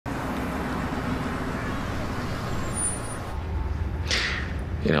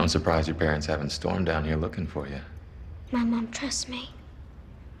You know, I'm surprised your parents haven't stormed down here looking for you. My mom trusts me.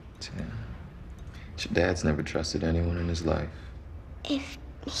 Yeah. Your dad's never trusted anyone in his life. If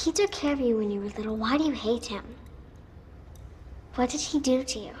he took care of you when you were little, why do you hate him? What did he do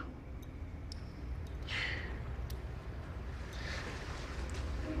to you?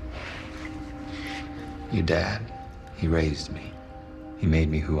 Your dad, he raised me. He made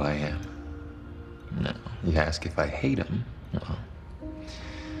me who I am. Now, you ask if I hate him? Well,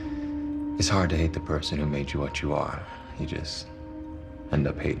 it's hard to hate the person who made you what you are. You just end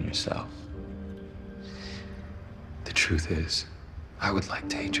up hating yourself. The truth is, I would like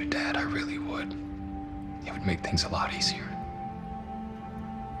to hate your dad, I really would. It would make things a lot easier.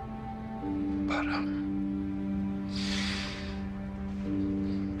 But,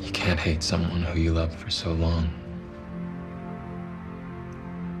 you can't hate someone who you loved for so long.